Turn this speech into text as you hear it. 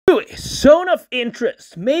zone of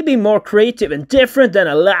interest may be more creative and different than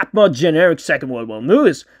a lot more generic Second World War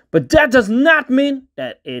movies, but that does not mean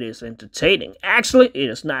that it is entertaining. Actually,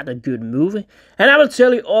 it is not a good movie, and I will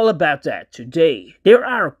tell you all about that today. There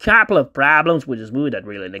are a couple of problems with this movie that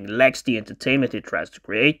really neglects the entertainment it tries to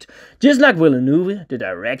create. Just like Villeneuve, the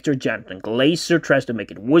director Christian Glazer tries to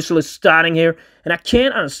make it visually stunning here, and I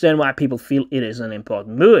can't understand why people feel it is an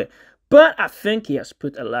important movie. But I think he has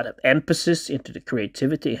put a lot of emphasis into the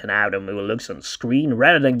creativity and how the movie looks on the screen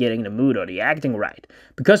rather than getting the mood or the acting right.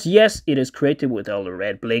 Because yes, it is creative with all the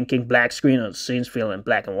red blinking, black screen on the scenes feeling in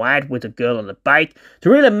black and white with the girl on the bike to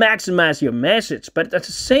really maximize your message, but at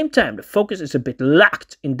the same time the focus is a bit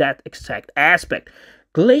locked in that exact aspect.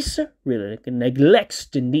 Glazer really neglects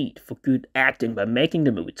the need for good acting by making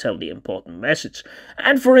the movie tell the important message.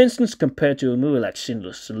 And for instance, compared to a movie like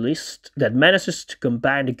Schindler's List that manages to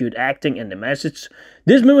combine the good acting and the message,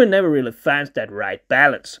 this movie never really finds that right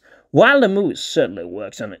balance. While the movie certainly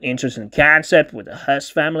works on an interesting concept with a Huss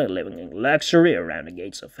family living in luxury around the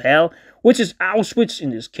gates of hell, which is Auschwitz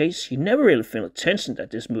in this case, you never really feel the tension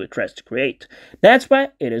that this movie tries to create. That's why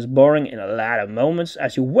it is boring in a lot of moments,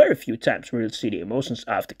 as you very few times really see the emotions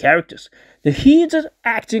of the characters. The heated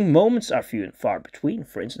acting moments are few and far between.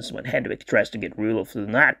 For instance, when Hendrik tries to get Rudolf to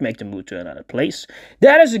not make the move to another place.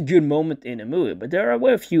 That is a good moment in the movie, but there are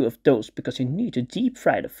very few of those because you need to deep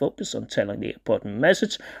fry the focus on telling the important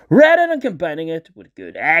message rather than combining it with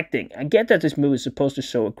good acting. I get that this movie is supposed to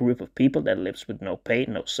show a group of people that lives with no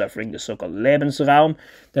pain, no suffering, the so-called Lebensraum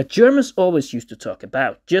that Germans always used to talk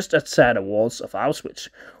about, just outside the walls of Auschwitz,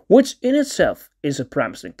 which in itself is a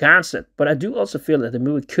promising concept, but I do also feel that the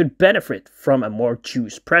movie could benefit from a more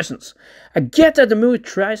Jewish presence. I get that the movie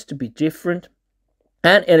tries to be different,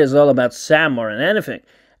 and it is all about sound more than anything,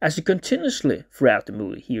 as you continuously throughout the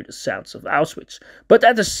movie hear the sounds of Auschwitz, but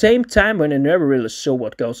at the same time when they never really show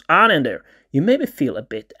what goes on in there, you maybe feel a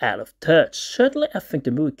bit out of touch. Certainly I think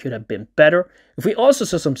the movie could have been better if we also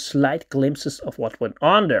saw some slight glimpses of what went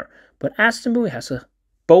on there, but as the movie has a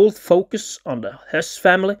bold focus on the Huss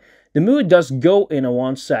family, the movie does go in a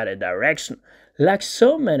one-sided direction. Like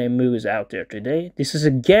so many movies out there today, this is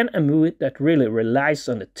again a movie that really relies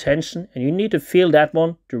on the tension, and you need to feel that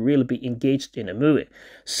one to really be engaged in a movie.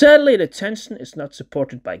 Sadly, the tension is not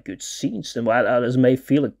supported by good scenes, and while others may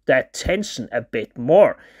feel that tension a bit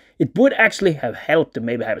more, it would actually have helped to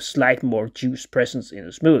maybe have a slight more Jewish presence in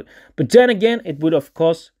this movie. But then again, it would of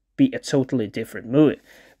course be a totally different movie.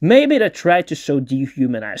 Maybe they tried to show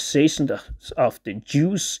dehumanization of the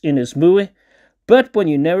Jews in this movie, but when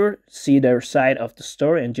you never see their side of the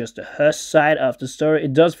story and just the Huss side of the story,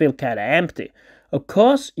 it does feel kinda empty. Of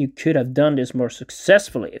course, you could have done this more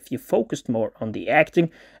successfully if you focused more on the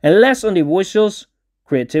acting and less on the visuals,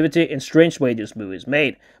 creativity, and strange way this movie is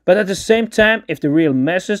made. But at the same time, if the real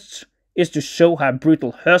message is to show how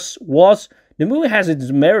brutal Huss was, the movie has its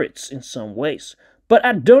merits in some ways. But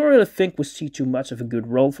I don't really think we see too much of a good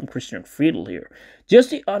role from Christian Friedel here. Just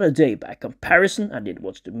the other day, by comparison, I did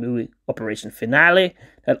watch the movie Operation Finale.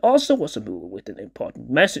 That also was a movie with an important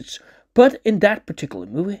message. But in that particular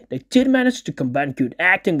movie, they did manage to combine good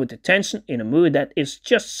acting with the tension in a movie that is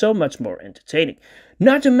just so much more entertaining.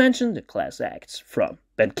 Not to mention the class acts from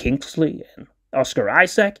Ben Kingsley and Oscar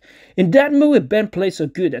Isaac. In that movie, Ben plays so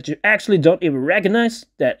good that you actually don't even recognize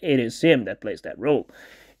that it is him that plays that role.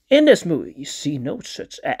 In this movie, you see no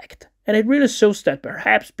such act, and it really shows that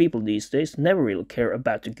perhaps people these days never really care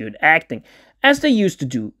about the good acting as they used to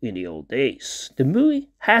do in the old days. The movie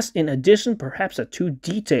has in addition perhaps a too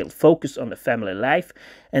detailed focus on the family life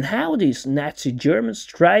and how these Nazi Germans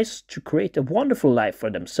tries to create a wonderful life for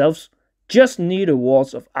themselves just near the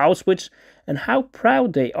walls of Auschwitz and how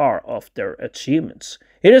proud they are of their achievements.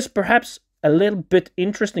 It is perhaps a little bit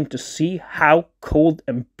interesting to see how cold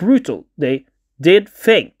and brutal they did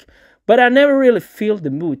think, but I never really feel the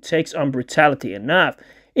movie takes on brutality enough.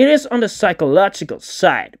 It is on the psychological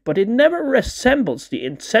side, but it never resembles the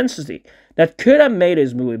intensity that could have made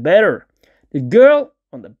this movie better. The girl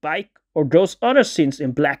on the bike or those other scenes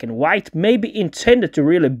in black and white may be intended to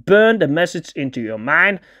really burn the message into your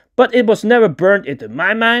mind, but it was never burned into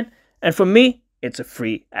my mind, and for me, it's a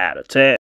 3 out of 10.